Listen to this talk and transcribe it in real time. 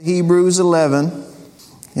Hebrews 11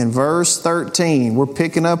 in verse 13. We're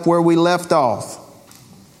picking up where we left off.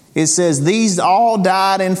 It says, "These all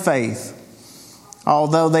died in faith,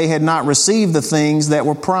 although they had not received the things that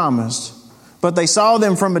were promised. But they saw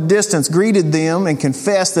them from a distance, greeted them, and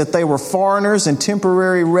confessed that they were foreigners and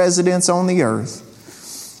temporary residents on the earth.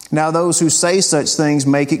 Now those who say such things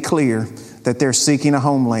make it clear that they're seeking a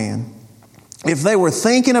homeland. If they were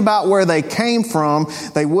thinking about where they came from,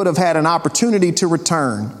 they would have had an opportunity to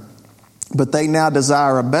return. But they now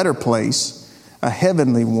desire a better place, a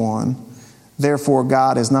heavenly one. Therefore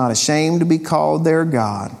God is not ashamed to be called their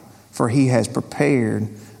God, for He has prepared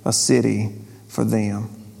a city for them."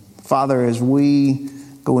 Father, as we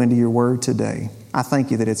go into your word today, I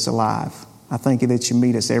thank you that it's alive. I thank you that you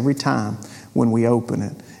meet us every time when we open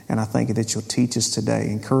it. And I thank you that you'll teach us today,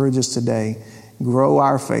 encourage us today, grow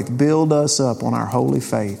our faith, build us up on our holy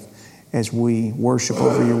faith as we worship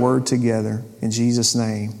over your word together. In Jesus'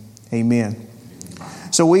 name, amen.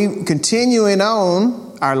 So we continuing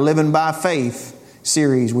on our Living by Faith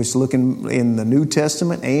series, which is looking in the New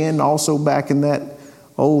Testament and also back in that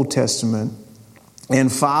Old Testament, and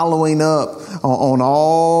following up on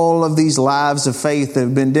all of these lives of faith that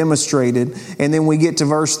have been demonstrated. And then we get to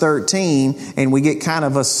verse 13 and we get kind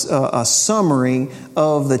of a summary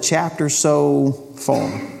of the chapter so far.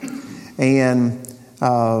 And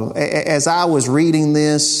as I was reading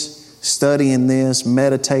this, studying this,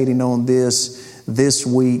 meditating on this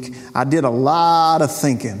week, I did a lot of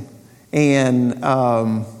thinking. And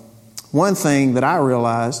one thing that I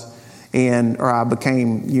realized, or I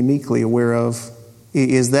became uniquely aware of,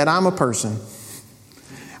 is that I'm a person.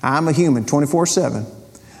 I'm a human 24/7.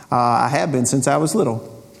 I have been since I was little.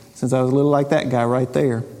 Since I was little like that guy right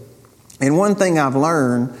there. And one thing I've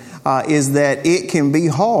learned is that it can be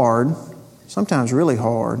hard, sometimes really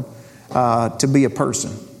hard, to be a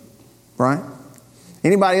person. Right?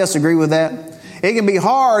 Anybody else agree with that? It can be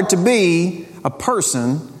hard to be a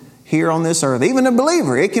person here on this earth. Even a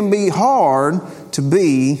believer, it can be hard to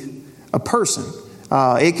be a person.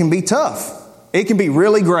 It can be tough. It can be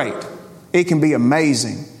really great. It can be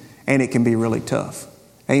amazing. And it can be really tough.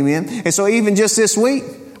 Amen. And so even just this week,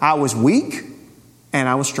 I was weak and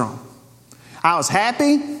I was strong. I was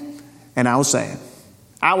happy and I was sad.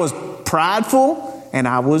 I was prideful and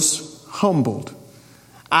I was humbled.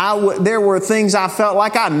 There were things I felt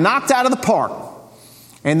like I knocked out of the park.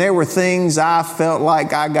 And there were things I felt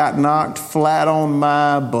like I got knocked flat on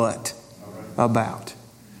my butt about.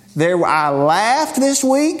 I laughed this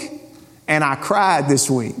week. And I cried this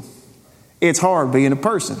week. It's hard being a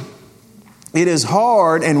person. It is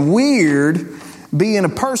hard and weird being a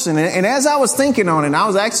person. And as I was thinking on it, I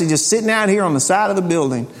was actually just sitting out here on the side of the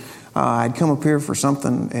building. I'd come up here for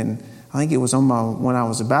something, and I think it was when I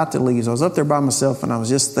was about to leave. So I was up there by myself, and I was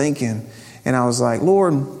just thinking. And I was like,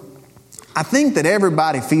 Lord, I think that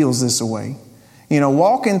everybody feels this way. You know,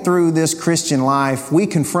 walking through this Christian life, we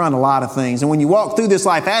confront a lot of things. And when you walk through this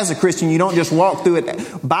life as a Christian, you don't just walk through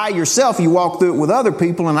it by yourself. You walk through it with other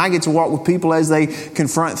people. And I get to walk with people as they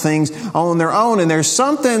confront things on their own. And there's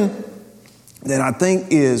something that I think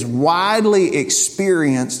is widely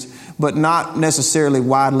experienced, but not necessarily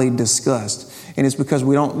widely discussed. And it's because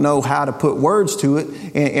we don't know how to put words to it.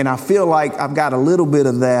 And I feel like I've got a little bit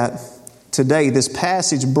of that today. This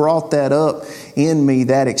passage brought that up in me,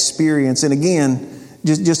 that experience. And again,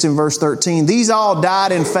 just in verse 13, these all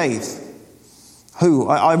died in faith. Who?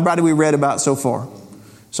 Everybody we read about so far.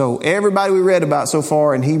 So everybody we read about so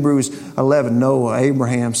far in Hebrews 11, Noah,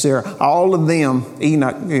 Abraham, Sarah, all of them,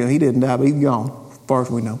 Enoch, he didn't die, but he's gone, as far as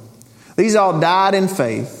we know. These all died in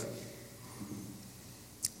faith,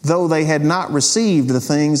 though they had not received the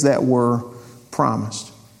things that were promised.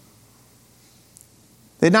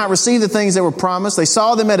 They had not received the things that were promised. They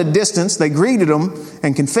saw them at a distance. They greeted them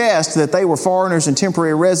and confessed that they were foreigners and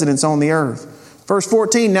temporary residents on the earth. Verse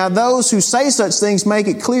 14, now those who say such things make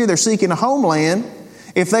it clear they're seeking a homeland.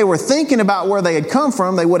 If they were thinking about where they had come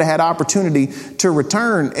from, they would have had opportunity to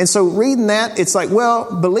return. And so reading that, it's like,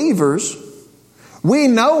 well, believers, we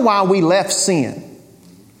know why we left sin.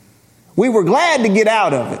 We were glad to get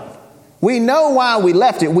out of it. We know why we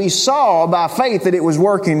left it. We saw by faith that it was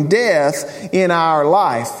working death in our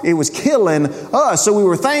life. It was killing us. So we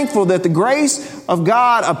were thankful that the grace of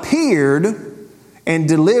God appeared and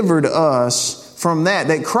delivered us from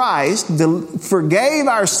that Christ forgave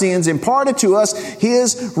our sins, imparted to us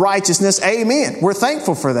His righteousness. Amen. We're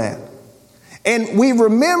thankful for that. And we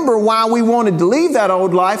remember why we wanted to leave that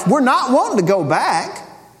old life. We're not wanting to go back.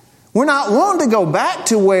 We're not wanting to go back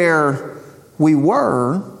to where we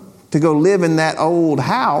were, to go live in that old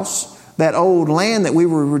house, that old land that we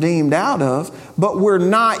were redeemed out of. But we're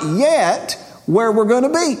not yet where we're going to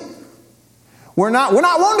be. We're not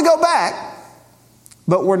wanting to go back,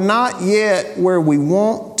 but we're not yet where we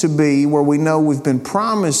want to be, where we know we've been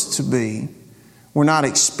promised to be. We're not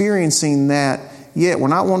experiencing that yet. We're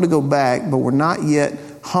not wanting to go back, but we're not yet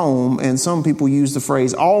home. And some people use the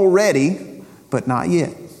phrase already, but not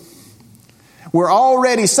yet. We're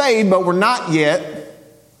already saved, but we're not yet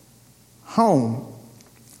home.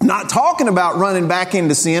 I'm not talking about running back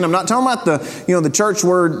into sin. I'm not talking about the church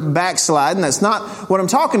word backsliding. That's not what I'm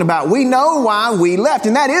talking about. We know why we left,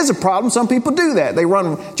 and that is a problem. Some people do that. They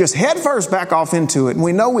run just head first back off into it, and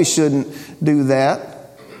we know we shouldn't do that.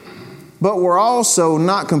 But we're also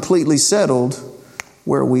not completely settled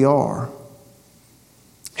where we are.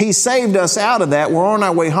 He saved us out of that. We're on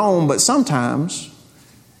our way home, but sometimes,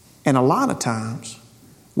 and a lot of times,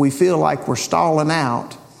 we feel like we're stalling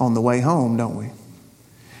out on the way home, don't we?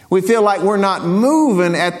 We feel like we're not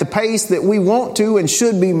moving at the pace that we want to and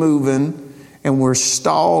should be moving, and we're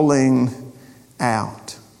stalling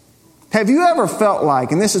out. Have you ever felt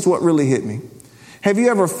like, and this is what really hit me, have you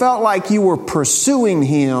ever felt like you were pursuing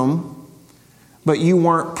Him, but you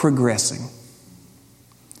weren't progressing?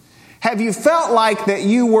 Have you felt like that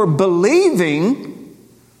you were believing,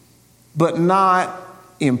 but not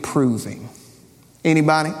improving?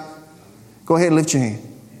 Anybody? Go ahead and lift your hand.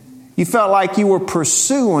 You felt like you were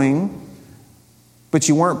pursuing, but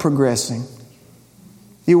you weren't progressing.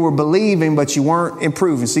 You were believing, but you weren't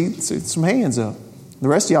improving. See some hands up. The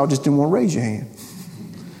rest of y'all just didn't want to raise your hand.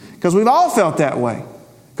 Because we've all felt that way.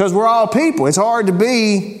 Because we're all people. It's hard to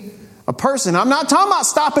be a person. I'm not talking about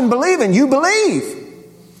stopping believing. You believe.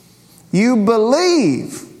 You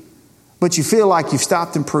believe, but you feel like you've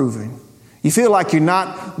stopped improving. You feel like you're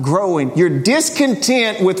not growing. You're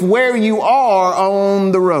discontent with where you are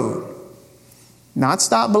on the road. Not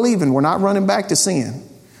stop believing. We're not running back to sin.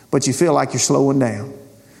 But you feel like you're slowing down.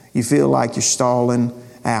 You feel like you're stalling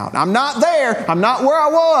out. I'm not there. I'm not where I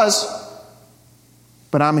was.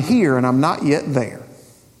 But I'm here and I'm not yet there.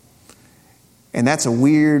 And that's a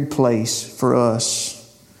weird place for us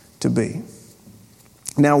to be.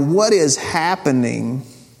 Now, what is happening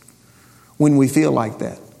when we feel like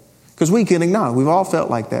that? Because we can acknowledge, we've all felt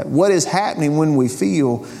like that. What is happening when we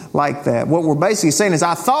feel like that? What we're basically saying is,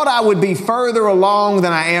 I thought I would be further along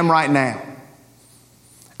than I am right now.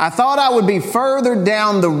 I thought I would be further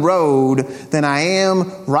down the road than I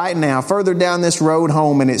am right now, further down this road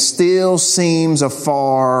home, and it still seems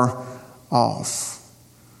afar off.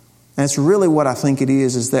 That's really what I think it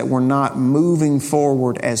is that we're not moving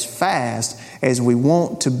forward as fast as we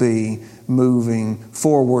want to be moving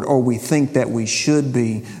forward, or we think that we should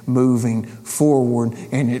be moving forward,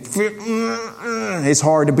 and it's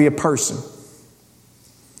hard to be a person.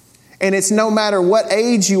 And it's no matter what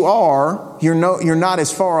age you are, you're not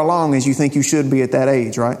as far along as you think you should be at that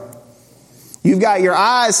age, right? You've got your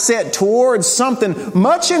eyes set towards something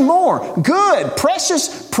much and more good,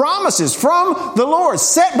 precious promises from the Lord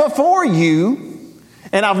set before you,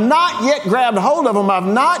 and I've not yet grabbed hold of them. I've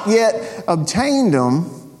not yet obtained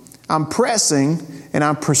them. I'm pressing and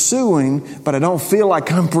I'm pursuing, but I don't feel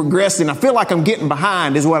like I'm progressing. I feel like I'm getting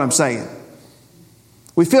behind is what I'm saying.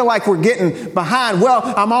 We feel like we're getting behind. Well,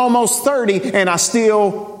 I'm almost 30 and I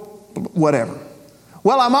still, whatever.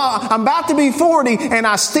 Well, I'm about to be 40 and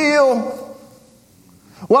I still,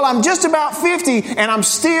 well, I'm just about 50 and I'm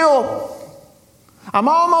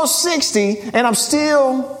almost 60 and I'm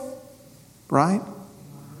still, right?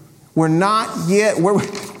 We're not yet,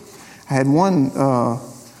 I had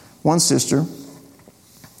one sister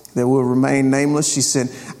that will remain nameless. She said,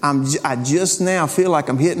 I just now feel like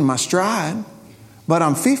I'm hitting my stride, but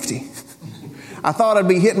I'm 50. I thought I'd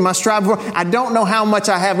be hitting my stride before. I don't know how much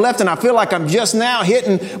I have left, and I feel like I'm just now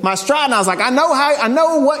hitting my stride. And I was like, I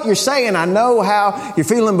know what you're saying. I know how you're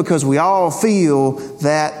feeling, because we all feel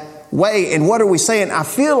that way. And what are we saying? I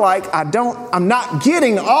feel like I'm not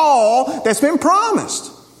getting all that's been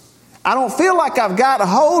promised. I don't feel like I've got a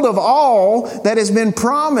hold of all that has been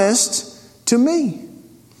promised to me.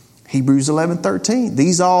 Hebrews 11:13.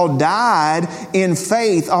 These all died in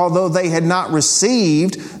faith, although they had not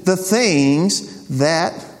received the things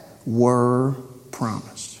that were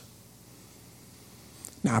promised.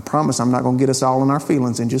 Now, I promise I'm not going to get us all in our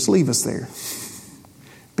feelings and just leave us there.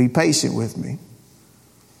 Be patient with me.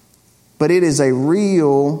 But it is a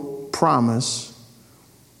real promise.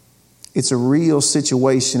 It's a real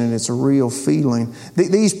situation, and it's a real feeling.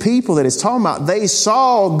 These people that it's talking about, they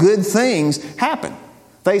saw good things happen.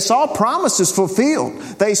 They saw promises fulfilled.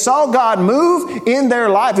 They saw God move in their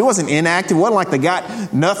life. It wasn't inactive. It wasn't like they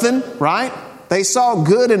got nothing, right? They saw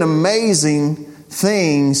good and amazing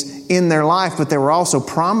things in their life, but there were also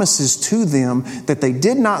promises to them that they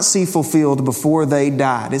did not see fulfilled before they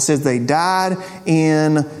died. It says they died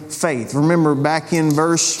in faith. Remember back in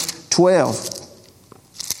verse 12.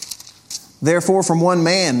 Therefore, from one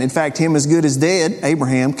man, in fact, him as good as dead,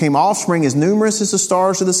 Abraham, came offspring as numerous as the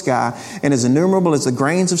stars of the sky and as innumerable as the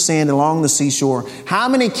grains of sand along the seashore. How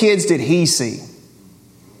many kids did he see?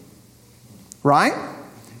 Right?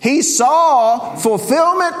 He saw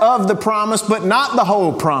fulfillment of the promise, but not the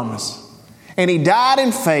whole promise. And he died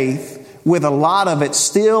in faith with a lot of it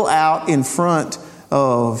still out in front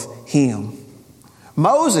of him.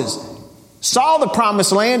 Moses saw the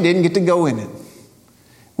promised land, didn't get to go in it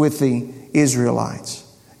with the Israelites.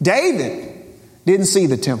 David didn't see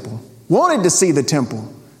the temple, wanted to see the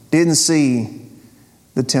temple, didn't see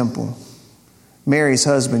the temple. Mary's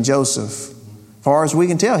husband, Joseph, as far as we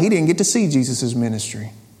can tell, he didn't get to see Jesus' ministry.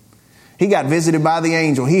 He got visited by the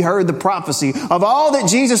angel. He heard the prophecy of all that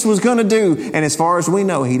Jesus was going to do. And as far as we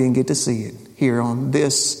know, he didn't get to see it here on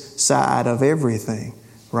this side of everything,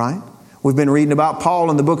 right? We've been reading about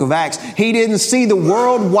Paul in the book of Acts. He didn't see the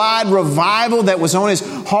worldwide revival that was on his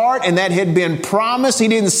heart and that had been promised. He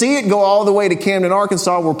didn't see it go all the way to Camden,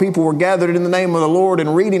 Arkansas, where people were gathered in the name of the Lord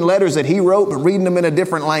and reading letters that he wrote, but reading them in a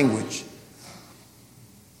different language.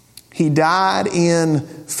 He died in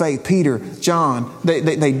faith. Peter, John,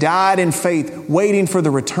 they died in faith, waiting for the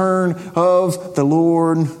return of the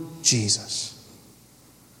Lord Jesus.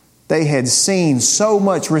 They had seen so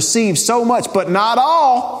much, received so much, but not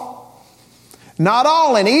all. Not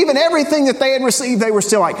all. And even everything that they had received, they were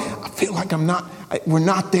still like, I feel like we're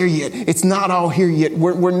not there yet. It's not all here yet.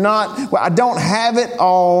 I don't have it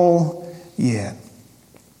all yet.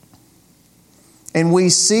 And we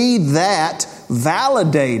see that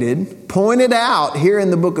validated, pointed out here in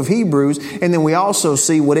the book of Hebrews, and then we also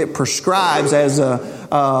see what it prescribes as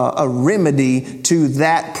a remedy to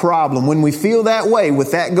that problem. When we feel that way,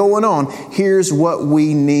 with that going on, here's what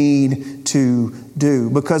we need to do.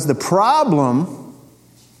 Because the problem,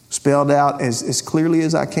 spelled out as clearly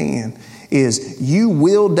as I can, is you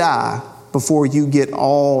will die before you get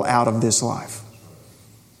all out of this life.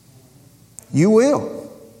 You will.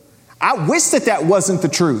 I wish that wasn't the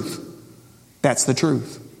truth. That's the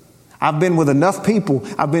truth. I've been with enough people.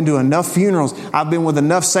 I've been to enough funerals. I've been with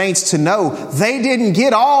enough saints to know they didn't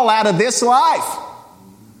get all out of this life.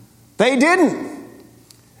 They didn't.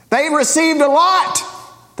 They received a lot.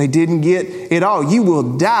 They didn't get it all. You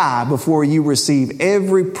will die before you receive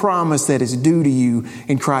every promise that is due to you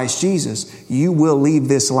in Christ Jesus. You will leave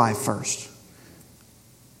this life first.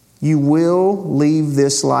 You will leave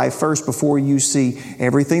this life first before you see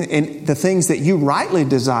everything. And the things that you rightly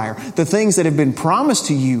desire, the things that have been promised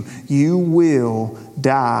to you, you will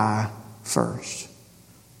die first.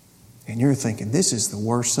 And you're thinking, this is the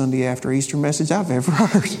worst Sunday after Easter message I've ever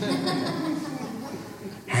heard.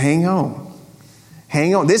 Hang on.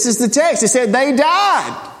 Hang on. This is the text. It said they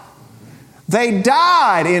died. They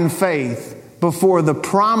died in faith before the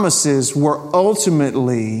promises were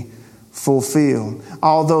ultimately fulfilled,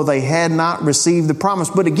 although they had not received the promise.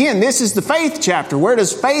 But again, this is the faith chapter. Where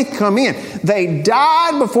does faith come in? They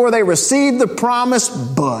died before they received the promise,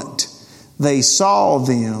 but they saw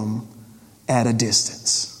them at a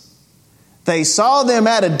distance. They saw them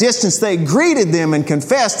at a distance. They greeted them and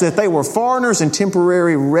confessed that they were foreigners and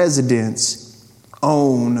temporary residents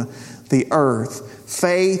on the earth.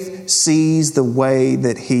 Faith sees the way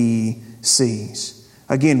that he sees.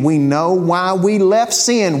 Again, we know why we left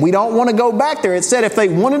sin. We don't want to go back there. It said if they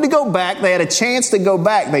wanted to go back, they had a chance to go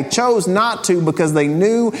back. They chose not to because they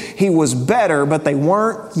knew he was better, but they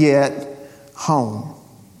weren't yet home.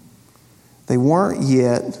 They weren't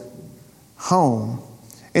yet home.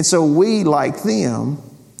 And so we, like them,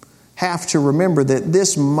 have to remember that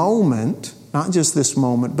this moment, not just this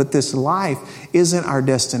moment, but this life isn't our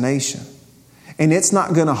destination. And it's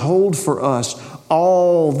not going to hold for us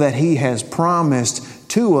all that he has promised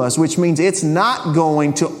to us, which means it's not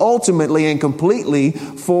going to ultimately and completely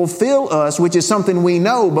fulfill us, which is something we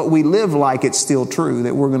know, but we live like it's still true,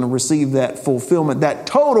 that we're going to receive that fulfillment, that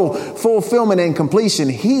total fulfillment and completion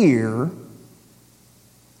here.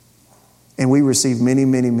 And we receive many,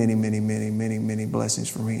 many, many, many, many, many, many blessings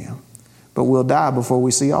from him. But we'll die before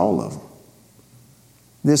we see all of them.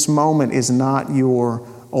 This moment is not your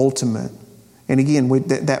ultimate. And again, with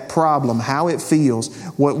that problem, how it feels,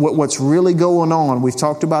 what's really going on, we've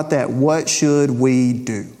talked about that. What should we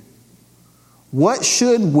do? What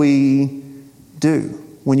should we do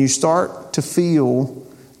when you start to feel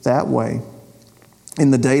that way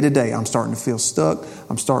in the day-to-day? I'm starting to feel stuck.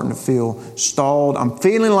 I'm starting to feel stalled. I'm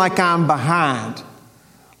feeling like I'm behind.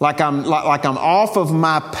 like I'm off of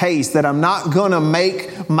my pace, that I'm not going to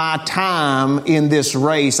make my time in this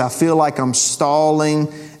race. I feel like I'm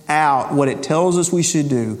stalling out. What it tells us we should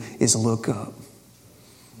do is look up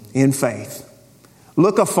in faith.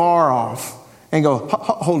 Look afar off and go,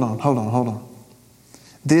 hold on.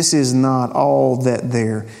 This is not all that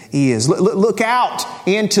there is. Look out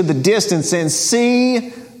into the distance and see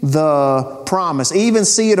the promise. Even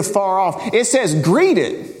see it afar off. It says, greet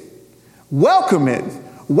it, welcome it,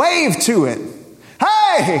 wave to it.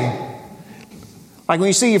 Hey! Like when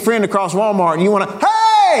you see your friend across Walmart and you want to,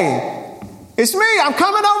 hey! It's me. I'm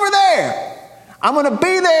coming over there. I'm going to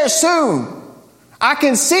be there soon. I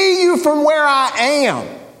can see you from where I am.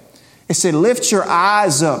 It said, lift your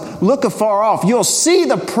eyes up. Look afar off. You'll see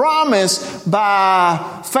the promise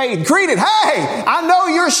by faith. Greet it. Hey, I know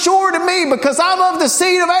you're sure to me because I'm of the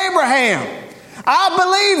seed of Abraham. I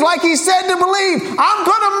believe like he said to believe. I'm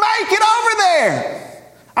going to make it over there.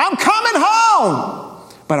 I'm coming home.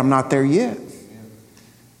 But I'm not there yet.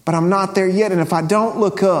 And if I don't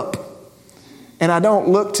look up and I don't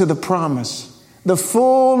look to the promise, the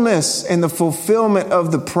fullness and the fulfillment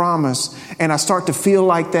of the promise, and I start to feel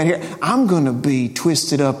like that here, I'm going to be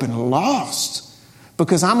twisted up and lost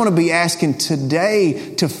because I'm going to be asking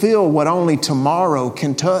today to feel what only tomorrow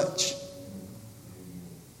can touch.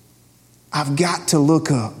 I've got to look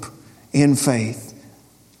up in faith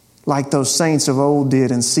like those saints of old did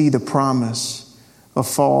and see the promise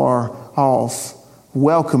afar off.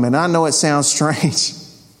 Welcome. And I know it sounds strange.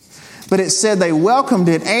 But it said they welcomed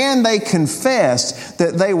it and they confessed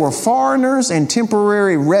that they were foreigners and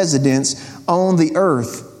temporary residents on the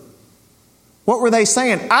earth. What were they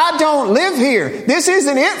saying? I don't live here. This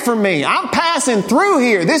isn't it for me. I'm passing through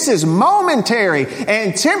here. This is momentary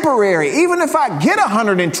and temporary. Even if I get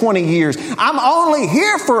 120 years, I'm only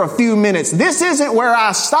here for a few minutes. This isn't where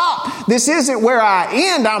I stop. This isn't where I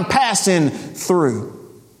end. I'm passing through.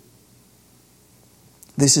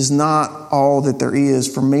 This is not all that there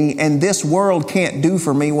is for me. And this world can't do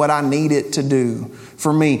for me what I need it to do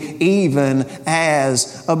for me, even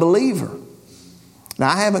as a believer. Now,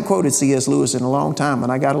 I haven't quoted C.S. Lewis in a long time,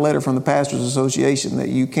 and I got a letter from the Pastors Association that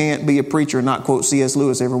you can't be a preacher and not quote C.S.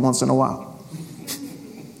 Lewis every once in a while.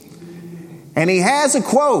 And he has a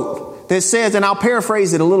quote that says, and I'll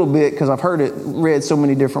paraphrase it a little bit because I've heard it read so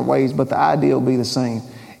many different ways, but the idea will be the same.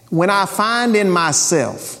 When I find in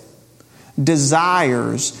myself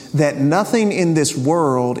desires that nothing in this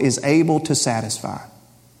world is able to satisfy.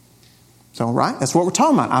 So, right? That's what we're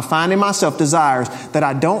talking about. I find in myself desires that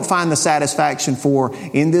I don't find the satisfaction for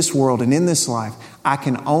in this world and in this life. I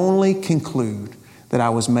can only conclude that I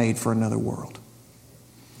was made for another world.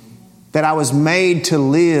 That I was made to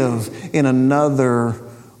live in another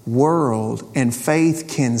world. And faith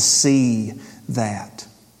can see that.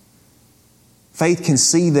 Faith can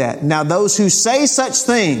see that. Now, those who say such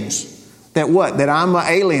things, that what? That I'm an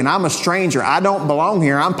alien. I'm a stranger. I don't belong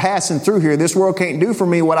here. I'm passing through here. This world can't do for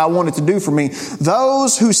me what I want it to do for me.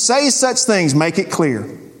 Those who say such things make it clear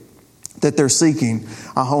that they're seeking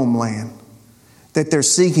a homeland. That they're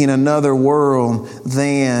seeking another world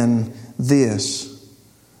than this.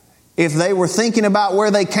 If they were thinking about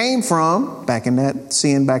where they came from, back in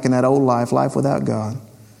that old life without God.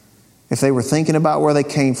 If they were thinking about where they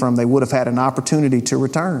came from, they would have had an opportunity to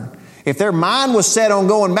return. If their mind was set on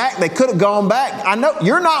going back, they could have gone back. I know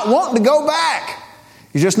you're not wanting to go back.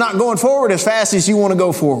 You're just not going forward as fast as you want to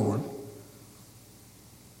go forward.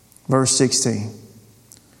 Verse 16.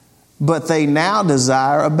 But they now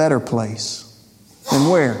desire a better place. And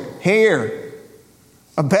where? Here.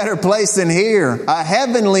 A better place than here. A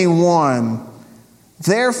heavenly one.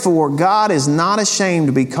 Therefore, God is not ashamed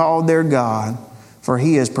to be called their God, for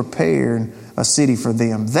He has prepared a city for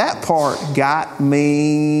them. That part got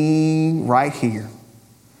me right here.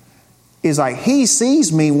 It's like He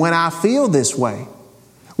sees me when I feel this way.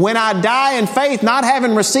 When I die in faith, not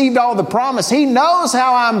having received all the promise, He knows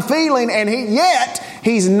how I'm feeling, and yet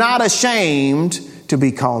He's not ashamed to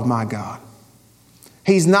be called my God.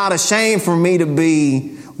 He's not ashamed for me to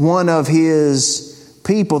be one of His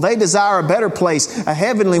people. They desire a better place, a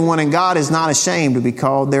heavenly one, and God is not ashamed to be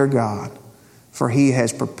called their God, for He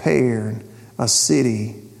has prepared a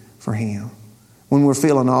city for Him. When we're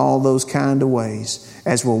feeling all those kind of ways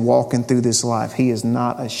as we're walking through this life, He is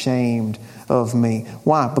not ashamed of me.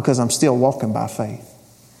 Why? Because I'm still walking by faith.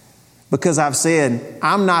 Because I've said,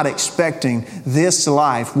 I'm not expecting this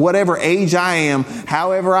life, whatever age I am,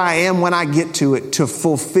 however I am when I get to it, to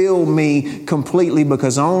fulfill me completely,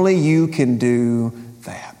 because only You can do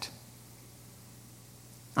that.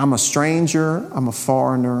 I'm a stranger, I'm a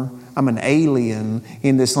foreigner, I'm an alien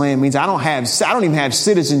in this land. It means I don't even have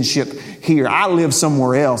citizenship here. I live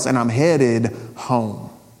somewhere else and I'm headed home.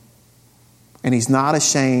 And He's not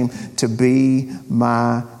ashamed to be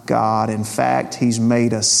my God. In fact, He's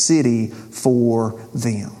made a city for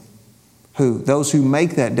them. Who? Those who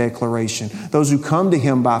make that declaration. Those who come to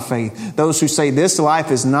Him by faith. Those who say, this life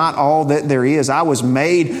is not all that there is. I was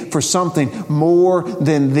made for something more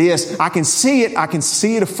than this. I can see it. I can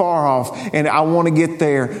see it afar off. And I want to get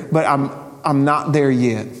there. But I'm not there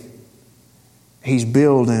yet. He's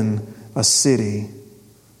building a city.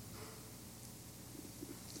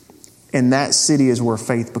 And that city is where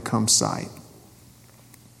faith becomes sight.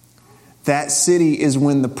 That city is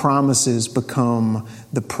when the promises become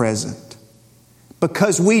the present.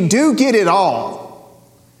 Because we do get it all.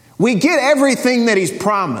 We get everything that He's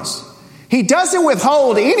promised. He doesn't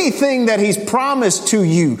withhold anything that He's promised to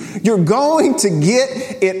you. You're going to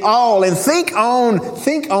get it all. And think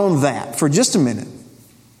on that for just a minute.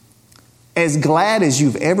 As glad as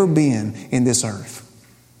you've ever been in this earth.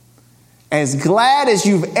 As glad as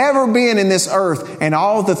you've ever been in this earth and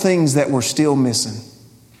all the things that we're still missing.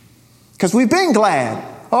 Because we've been glad.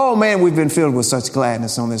 Oh man, we've been filled with such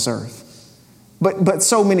gladness on this earth. But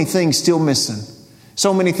so many things still missing.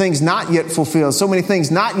 So many things not yet fulfilled. So many things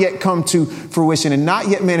not yet come to fruition and not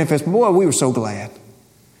yet manifest. Boy, we were so glad.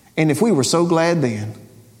 And if we were so glad then,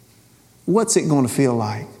 what's it going to feel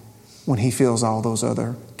like when He fills all those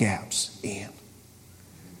other gaps in?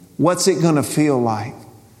 What's it going to feel like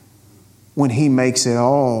when He makes it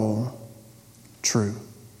all true?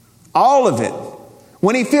 All of it.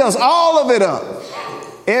 When He fills all of it up.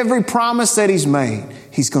 Every promise that He's made,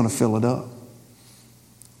 He's going to fill it up.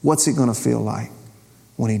 What's it going to feel like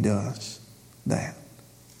when He does that?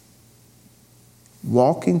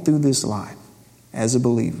 Walking through this life as a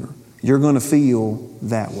believer, you're going to feel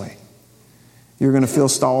that way. You're going to feel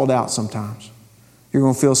stalled out sometimes. You're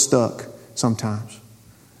going to feel stuck sometimes.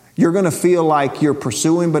 You're going to feel like you're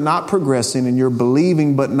pursuing but not progressing, and you're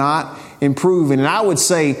believing but not improving. And I would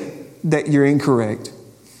say that you're incorrect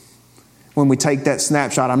when we take that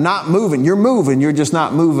snapshot. I'm not moving. You're moving. You're just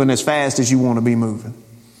not moving as fast as you want to be moving.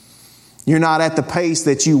 You're not at the pace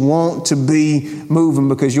that you want to be moving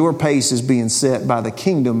because your pace is being set by the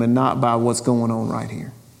kingdom and not by what's going on right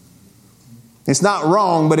here. It's not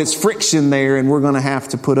wrong, but it's friction there, and we're going to have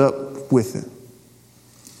to put up with it.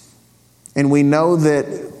 And we know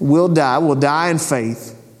that we'll die in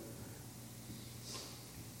faith,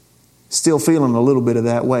 still feeling a little bit of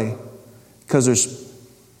that way. Because there's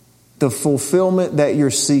the fulfillment that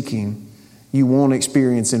you're seeking, you won't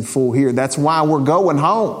experience in full here. That's why we're going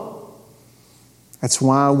home. That's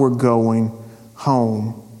why we're going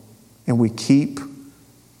home. And we keep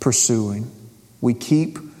pursuing. We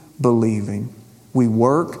keep believing. We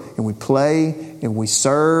work and we play and we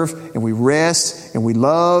serve and we rest and we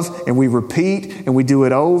love and we repeat and we do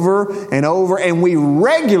it over and over. And we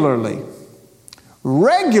regularly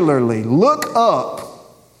look up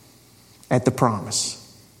at the promise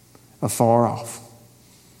afar off.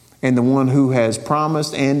 And the one who has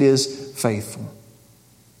promised and is faithful.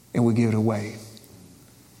 And we give it away.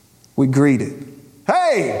 We greet it.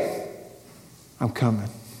 Hey, I'm coming.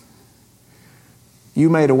 You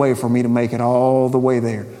made a way for me to make it all the way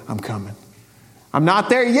there. I'm coming. I'm not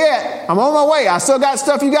there yet. I'm on my way. I still got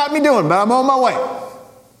stuff you got me doing, but I'm on my way.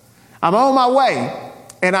 I'm on my way.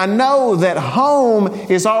 And I know that home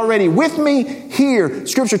is already with me here.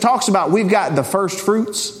 Scripture talks about we've got the first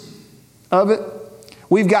fruits of it.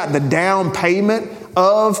 We've got the down payment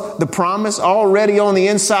of the promise already on the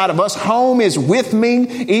inside of us. Home is with me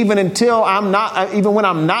even when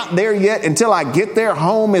I'm not there yet, until I get there.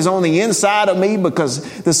 Home is on the inside of me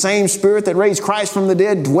because the same Spirit that raised Christ from the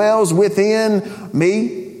dead dwells within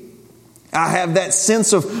me. I have that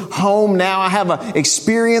sense of home now. I have an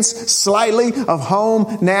experience slightly of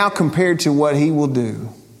home now compared to what He will do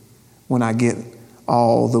when I get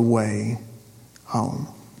all the way home.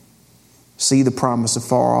 See the promise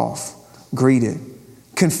afar off. Greet it.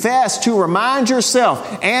 Confess to remind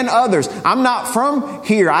yourself and others, I'm not from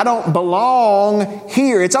here. I don't belong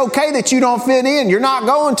here. It's okay that you don't fit in. You're not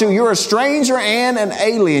going to. You're a stranger and an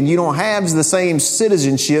alien. You don't have the same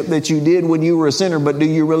citizenship that you did when you were a sinner, but do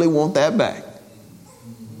you really want that back?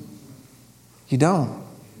 You don't.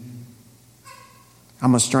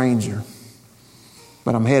 I'm a stranger,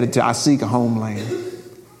 but I seek a homeland.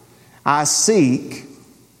 I seek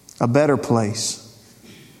a better place,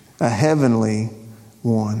 a heavenly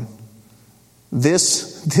one.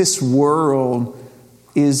 This world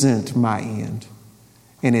isn't my end,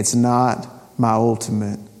 and it's not my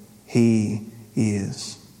ultimate. He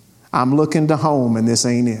is. I'm looking to home and this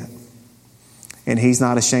ain't it. And He's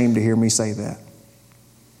not ashamed to hear me say that.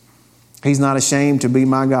 He's not ashamed to be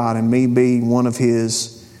my God and me be one of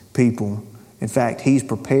His people. In fact, He's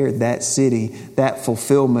prepared that city, that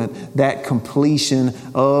fulfillment, that completion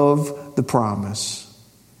of the promise.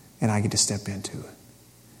 And I get to step into it.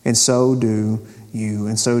 And so do you.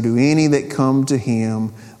 And so do any that come to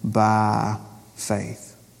Him by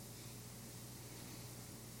faith.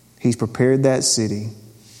 He's prepared that city.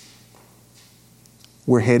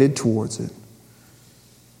 We're headed towards it.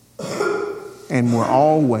 And we're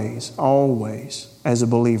always, as a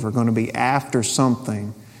believer, going to be after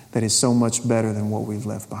something that is so much better than what we've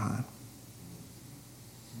left behind.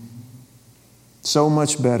 So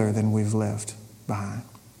much better than we've left behind.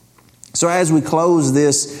 So as we close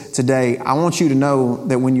this today, I want you to know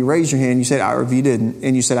that when you raised your hand, you said, or if you didn't,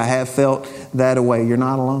 and you said, I have felt that way, you're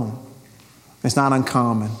not alone. It's not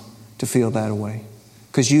uncommon to feel that way.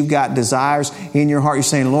 Because you've got desires in your heart. You're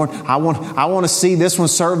saying, Lord, I want to see this one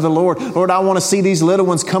serve the Lord. Lord, I want to see these little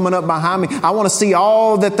ones coming up behind me. I want to see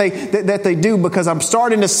all that they do, because I'm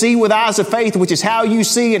starting to see with eyes of faith, which is how you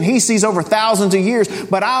see, and He sees over thousands of years.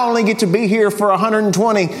 But I only get to be here for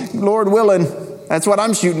 120, Lord willing. That's what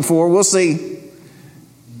I'm shooting for. We'll see.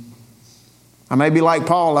 I may be like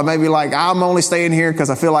Paul. I may be like, I'm only staying here because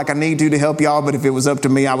I feel like I need to help y'all. But if it was up to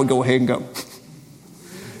me, I would go ahead and go.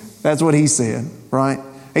 That's what he said, right?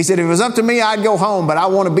 He said, if it was up to me, I'd go home, but I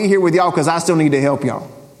want to be here with y'all because I still need to help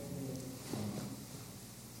y'all.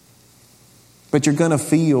 But you're going to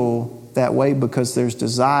feel that way because there's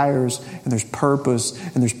desires and there's purpose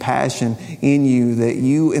and there's passion in you that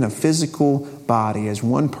you in a physical body as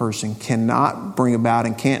one person cannot bring about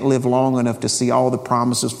and can't live long enough to see all the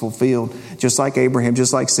promises fulfilled, just like Abraham,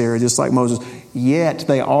 just like Sarah, just like Moses. Yet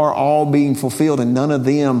they are all being fulfilled, and none of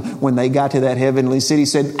them, when they got to that heavenly city,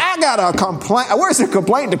 said, I got a complaint. Where's the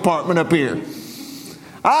complaint department up here?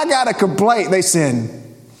 I got a complaint. They said,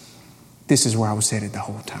 this is where I was headed the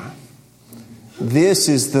whole time. This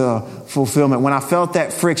is the fulfillment. When I felt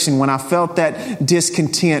that friction, when I felt that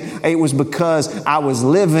discontent, it was because I was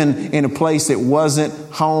living in a place that wasn't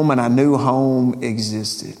home, and I knew home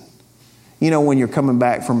existed. You know, when you're coming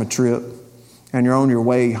back from a trip and you're on your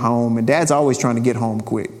way home, and Dad's always trying to get home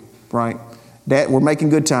quick, right? Dad, we're making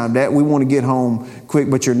good time. Dad, we want to get home quick,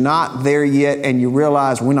 but you're not there yet, and you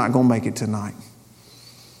realize we're not going to make it tonight.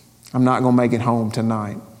 I'm not going to make it home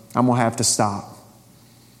tonight. I'm going to have to stop.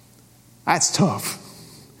 That's tough,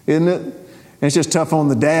 isn't it? And it's just tough on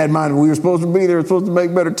the dad mind. We were supposed to be there, supposed to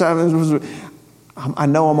make better time. I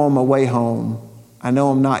know I'm on my way home. I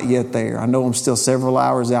know I'm not yet there. I know I'm still several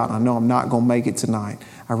hours out. And I know I'm not going to make it tonight.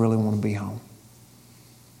 I really want to be home.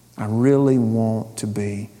 I really want to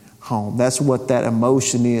be home. That's what that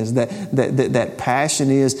emotion is, that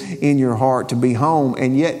passion is in your heart to be home.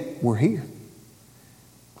 And yet we're here.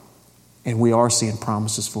 And we are seeing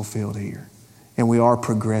promises fulfilled here. And we are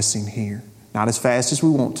progressing here. Not as fast as we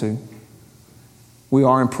want to. We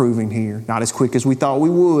are improving here. Not as quick as we thought we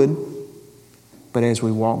would. But as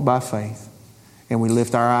we walk by faith and we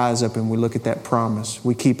lift our eyes up and we look at that promise,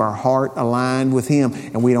 we keep our heart aligned with Him.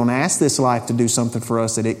 And we don't ask this life to do something for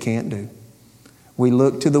us that it can't do. We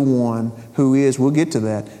look to the one who is, we'll get to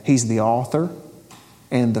that, He's the author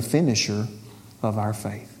and the finisher of our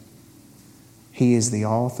faith. He is the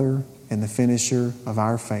author and the finisher of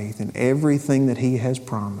our faith. And everything that He has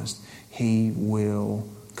promised, He will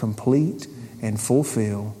complete and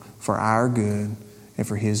fulfill for our good and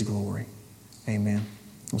for His glory. Amen.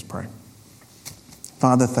 Let's pray.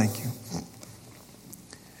 Father, thank you.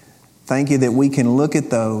 Thank you that we can look at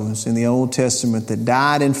those in the Old Testament that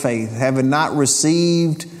died in faith, having not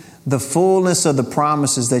received the fullness of the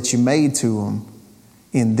promises that you made to them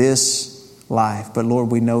in this life. But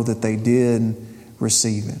Lord, we know that they did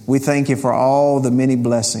receive it. We thank you for all the many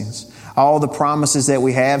blessings, all the promises that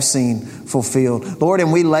we have seen fulfilled. Lord,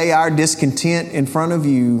 and we lay our discontent in front of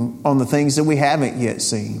you on the things that we haven't yet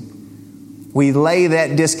seen. We lay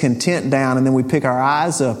that discontent down, and then we pick our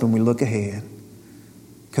eyes up and we look ahead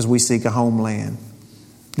because we seek a homeland.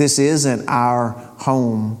 This isn't our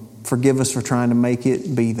home. Forgive us for trying to make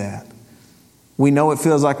it be that. We know it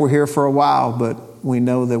feels like we're here for a while, but we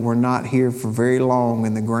know that we're not here for very long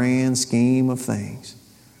in the grand scheme of things.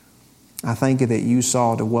 I thank you that you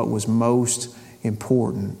saw to what was most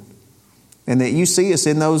important, and that you see us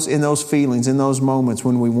in those feelings, in those moments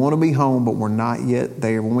when we want to be home, but we're not yet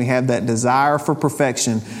there, when we have that desire for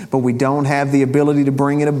perfection, but we don't have the ability to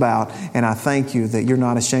bring it about. And I thank you that you're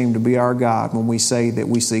not ashamed to be our God when we say that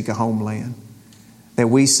we seek a homeland, that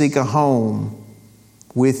we seek a home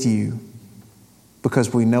with you.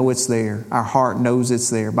 because we know it's there. Our heart knows it's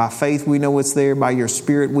there. By faith, we know it's there. By your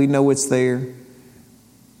Spirit, we know it's there.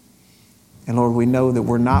 And Lord, we know that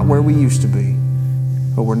we're not where we used to be,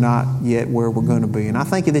 but we're not yet where we're going to be. And I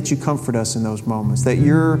thank you that you comfort us in those moments, that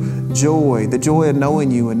your joy, the joy of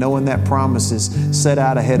knowing you and knowing that promise is set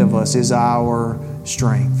out ahead of us, is our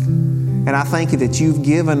strength. And I thank you that you've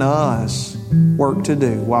given us work to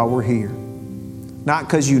do while we're here. Not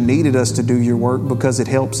because you needed us to do your work, because it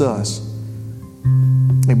helps us.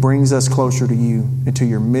 It brings us closer to you and to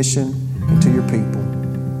your mission and to your people.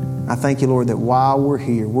 I thank you, Lord, that while we're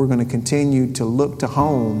here, we're going to continue to look to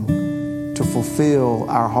home to fulfill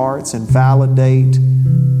our hearts and validate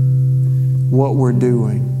what we're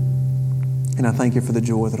doing. And I thank you for the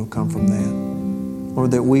joy that will come from that.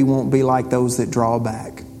 Lord, that we won't be like those that draw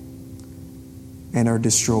back and are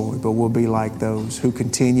destroyed, but we'll be like those who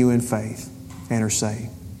continue in faith and are saved.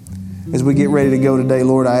 As we get ready to go today,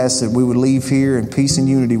 Lord, I ask that we would leave here in peace and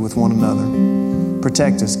unity with one another.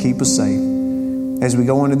 Protect us, keep us safe. As we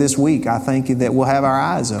go into this week, I thank you that we'll have our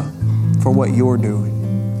eyes up for what you're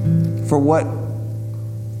doing, for what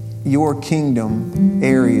your kingdom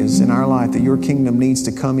areas in our life that your kingdom needs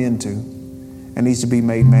to come into and needs to be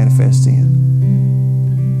made manifest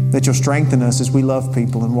in. That you'll strengthen us as we love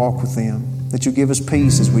people and walk with them. That you'll give us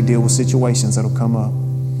peace as we deal with situations that'll come up.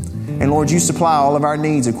 And Lord, you supply all of our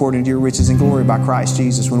needs according to your riches and glory by Christ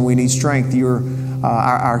Jesus. When we need strength, your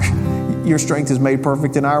strength is made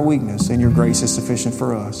perfect in our weakness, and your grace is sufficient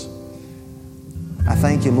for us. I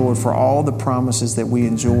thank you, Lord, for all the promises that we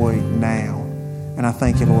enjoy now. And I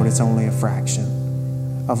thank you, Lord, it's only a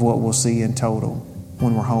fraction of what we'll see in total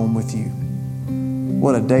when we're home with you.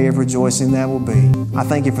 What a day of rejoicing that will be. I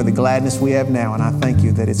thank you for the gladness we have now, and I thank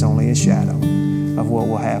you that it's only a shadow of what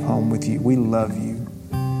we'll have home with you. We love you.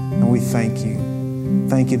 And we thank you.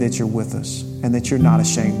 Thank you that you're with us and that you're not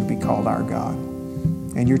ashamed to be called our God.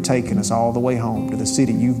 And you're taking us all the way home to the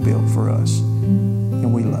city you've built for us.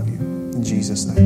 And we love you. In Jesus' name.